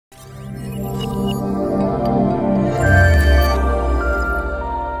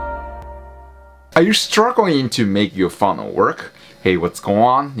Are you struggling to make your funnel work? Hey, what's going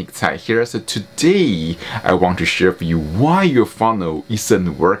on? Nick Tsai here. So today I want to share with you why your funnel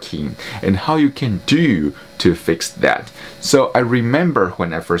isn't working and how you can do to fix that. So I remember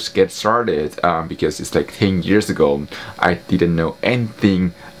when I first get started, because it's like 10 years ago, I didn't know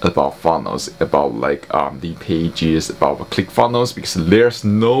anything about funnels, about like the pages, about ClickFunnels, because there's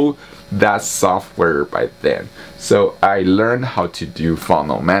no that software by then. So I learned how to do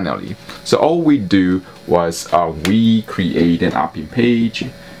funnel manually. So all we do was we create an opt-in page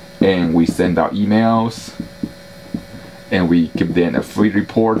and we send out emails and we give them a free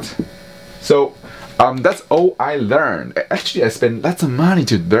report. So that's all I learned. Actually, I spent lots of money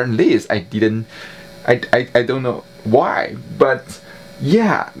to learn this. I don't know why, but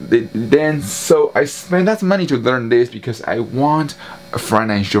yeah, then so I spent that money to learn this because I want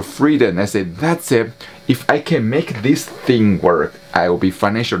financial freedom. I said, that's it. If I can make this thing work, I will be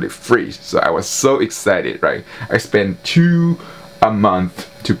financially free. So I was so excited, right? I spent a month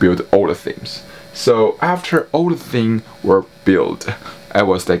to build all the things. So after all the things were built, I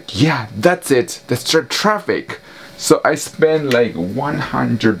was like, yeah, that's it. That's the traffic. So I spent like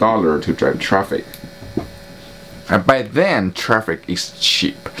 $100 to drive traffic. And by then, traffic is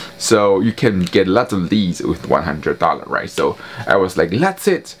cheap, so you can get lots of leads with $100, right? So I was like, that's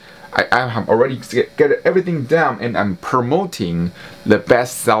it. I have already get everything down, and I'm promoting the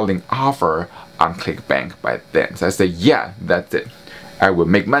best-selling offer on ClickBank by then. So I said, yeah, that's it. I will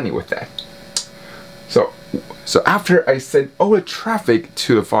make money with that. So after I sent all the traffic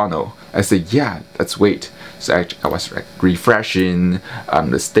to the funnel, I said, yeah, let's wait. So I was like refreshing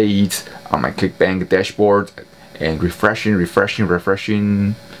the state on my ClickBank dashboard. And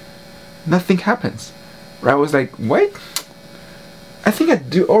refreshing, nothing happens. Right? I was like, wait, I think I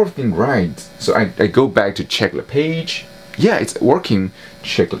do everything right. So I go back to check the page. Yeah, it's working.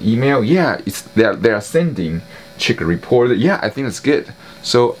 Check the email. Yeah, it's they are sending. Check the report. Yeah, I think it's good.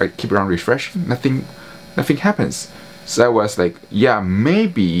 So I keep on refreshing. Nothing happens. So I was like, yeah,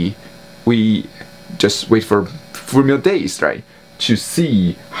 maybe we just wait for 4 more days, right, to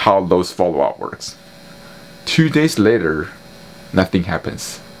see how those follow-up works. 2 days later, nothing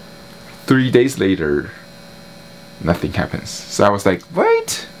happens. 3 days later, nothing happens. So I was like,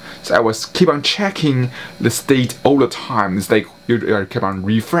 wait. So I was keep on checking the state all the time. It's like you keep on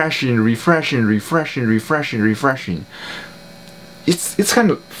refreshing. It's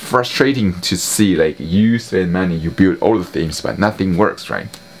kind of frustrating to see, like, you spend money, you build all the things, but nothing works, right?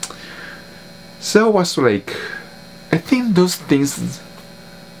 So I was like, I think those things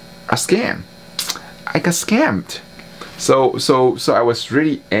are scam. I got scammed. So I was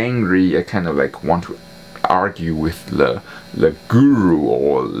really angry. I kind of like want to argue with the guru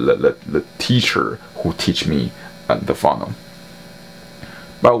or the teacher who teach me the funnel.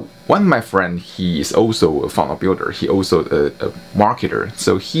 But one of my friend, he is also a funnel builder. He also a marketer.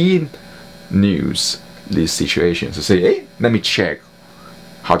 So he knew this situation. So say, hey, let me check.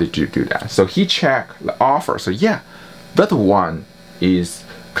 How did you do that? So he checked the offer. So yeah, that one is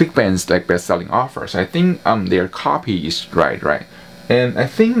ClickBank's like best-selling offer. So I think their copy is right, and I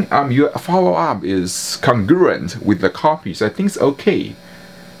think your follow-up is congruent with the copy. So I think it's okay.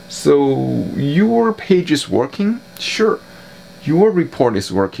 So your page is working, sure. Your report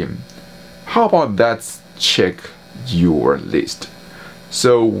is working. How about that? Check your list.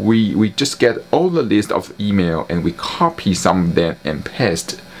 So we just get all the list of email and we copy some of them and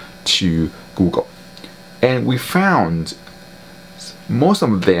paste to Google, and we found most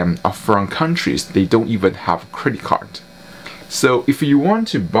of them are from countries they don't even have credit card. So if you want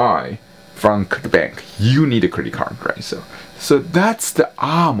to buy from ClickBank, you need a credit card, right? So that's the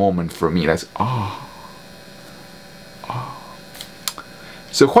moment for me. That's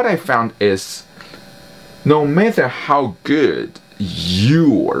So what I found is, no matter how good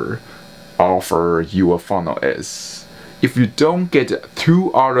your offer, your funnel is, if you don't get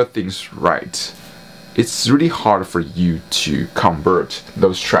 2 other things right, it's really hard for you to convert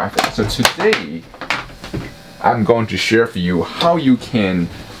those traffic. So today, I'm going to share with you how you can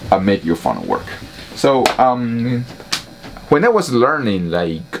make your funnel work. So when I was learning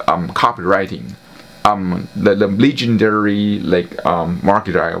like copywriting, the legendary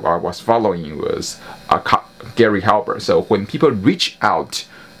marketer I was following was Gary Halbert. So when people reach out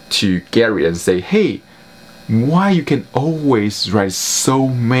to Gary and say, hey, why you can always write so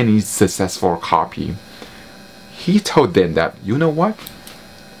many successful copy, he told them that, you know what?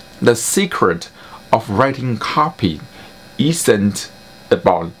 The secret of writing copy isn't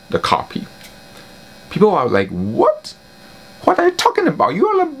about the copy. People are like, what? What are you talking about? You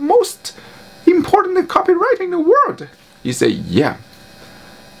are the most important copywriter in the world. You say, yeah.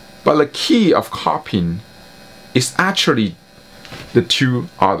 But the key of copying is actually the two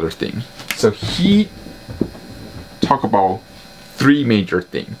other things. So he talked about three major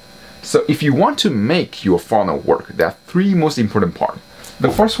things. So if you want to make your funnel work, there are three most important parts. The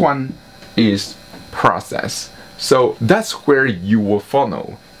first one is process. So that's where your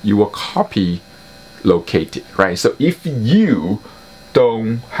funnel, your copy located, right? So if you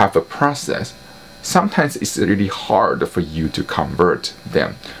don't have a process, sometimes it's really hard for you to convert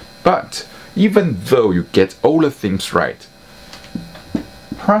them. But even though you get all the things right,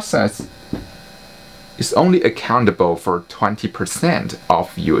 process is only accountable for 20%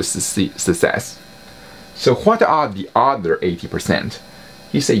 of your success. So what are the other 80%?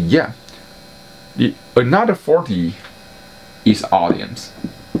 He said, yeah, another 40 is audience.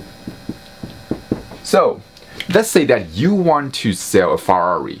 So let's say that you want to sell a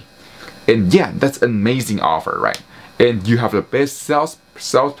Ferrari, and yeah, that's an amazing offer, right? And you have the best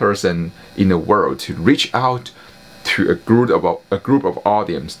salesperson in the world to reach out to a group of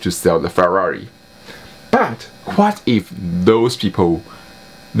audience to sell the Ferrari. But what if those people,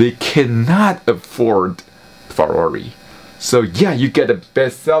 they cannot afford Ferrari? So yeah, you get the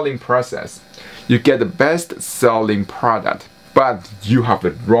best selling process, you get the best selling product, but you have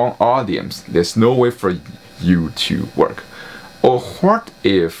the wrong audience. There's no way for you to work. Or what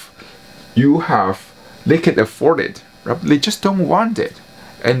if they can afford it, right? They just don't want it,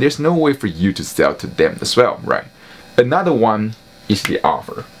 and there's no way for you to sell to them as well, right? Another one is the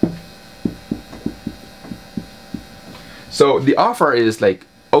offer. So the offer is like,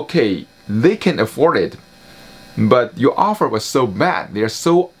 okay, they can afford it, but your offer was so bad. There are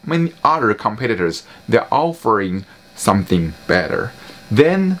so many other competitors, they're offering something better.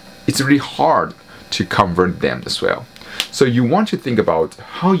 Then it's really hard to convert them as well. So you want to think about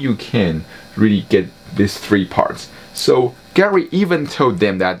how you can really get these three parts. So Gary even told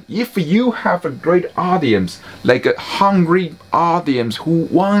them that if you have a great audience, like a hungry audience who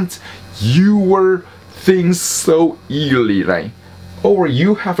wants your things so eagerly, right? Or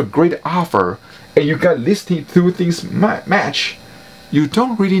you have a great offer and you got listing two things match, you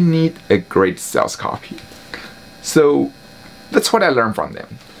don't really need a great sales copy. So that's what I learned from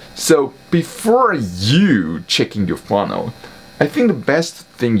them. So before you checking your funnel, I think the best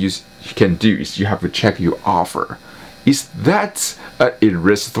thing you can do is you have to check your offer. Is that an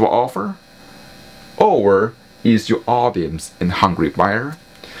irresistible offer? Or is your audience a hungry buyer?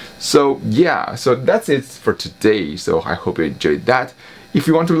 So yeah, so that's it for today. So I hope you enjoyed that. If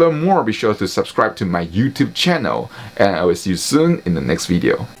you want to learn more, be sure to subscribe to my YouTube channel, and I will see you soon in the next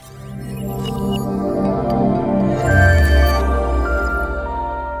video.